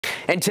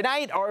And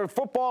tonight, our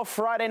football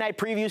Friday night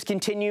previews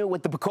continue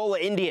with the Pocola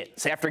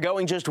Indians. After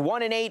going just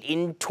 1-8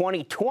 in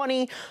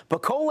 2020,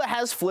 Pocola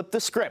has flipped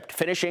the script,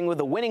 finishing with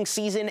a winning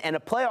season and a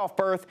playoff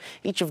berth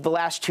each of the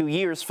last 2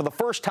 years for the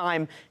first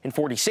time in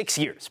 46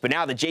 years. But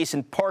now that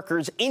Jason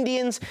Parker's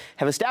Indians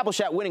have established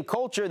that winning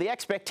culture, the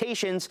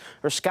expectations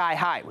are sky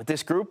high, with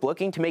this group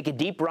looking to make a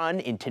deep run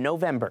into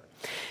November.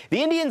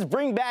 The Indians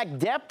bring back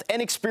depth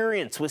and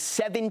experience with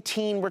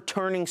 17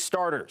 returning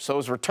starters.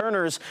 Those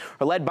returners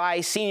are led by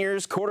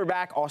seniors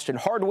quarterback Austin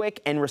Hardwick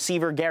and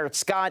receiver Garrett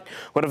Scott,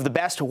 one of the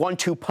best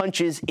 1-2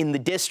 punches in the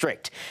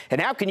district.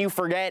 And how can you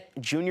forget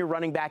junior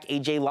running back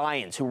A.J.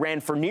 Lyons, who ran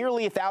for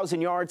nearly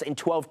 1,000 yards and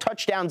 12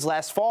 touchdowns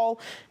last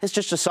fall as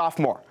just a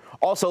sophomore.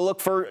 Also look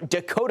for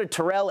Dakota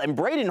Terrell and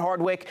Braden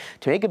Hardwick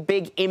to make a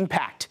big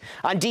impact.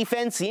 On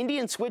defense, the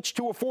Indians switched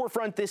to a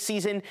forefront this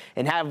season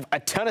and have a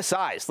ton of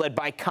size, led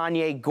by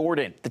Kanye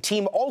Gordon. The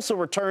team also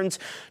returns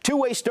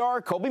two-way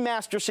star Colby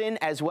Masterson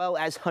as well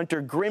as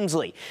Hunter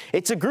Grimsley.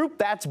 It's a group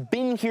that's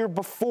been here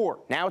before.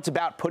 Now it's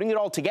about putting it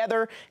all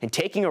together and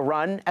taking a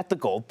run at the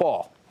gold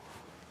ball.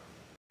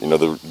 You know,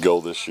 the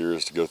goal this year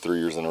is to go 3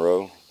 years in a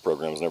row.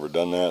 Program's never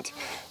done that,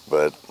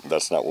 but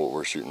that's not what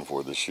we're shooting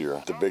for this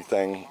year. The big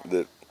thing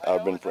that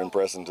I've been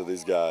impressing to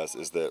these guys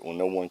is that when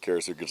no one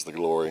cares who gets the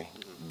glory,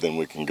 then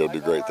we can go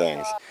do great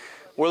things.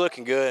 We're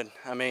looking good.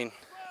 I mean,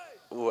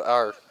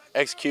 our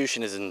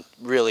execution is in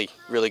really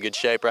good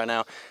shape right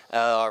now.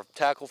 Our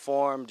tackle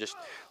form just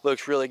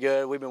looks really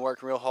good. We've been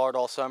working real hard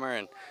all summer,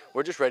 and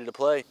we're just ready to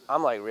play.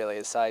 I'm like really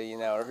excited, you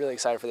know, really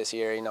excited for this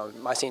year. You know,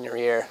 my senior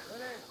year,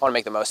 I want to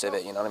make the most of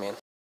it, you know what I mean?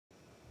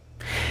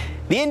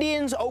 The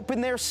Indians open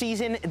their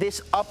season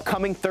this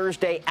upcoming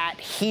Thursday at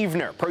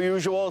Heavener. Per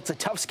usual, it's a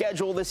tough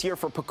schedule this year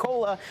for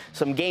Pocola.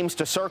 Some games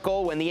to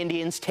circle when the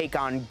Indians take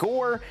on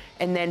Gore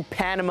and then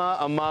Panama,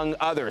 among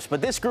others.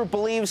 But this group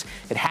believes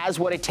it has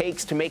what it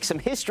takes to make some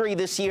history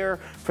this year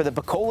for the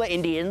Pocola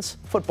Indians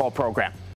football program.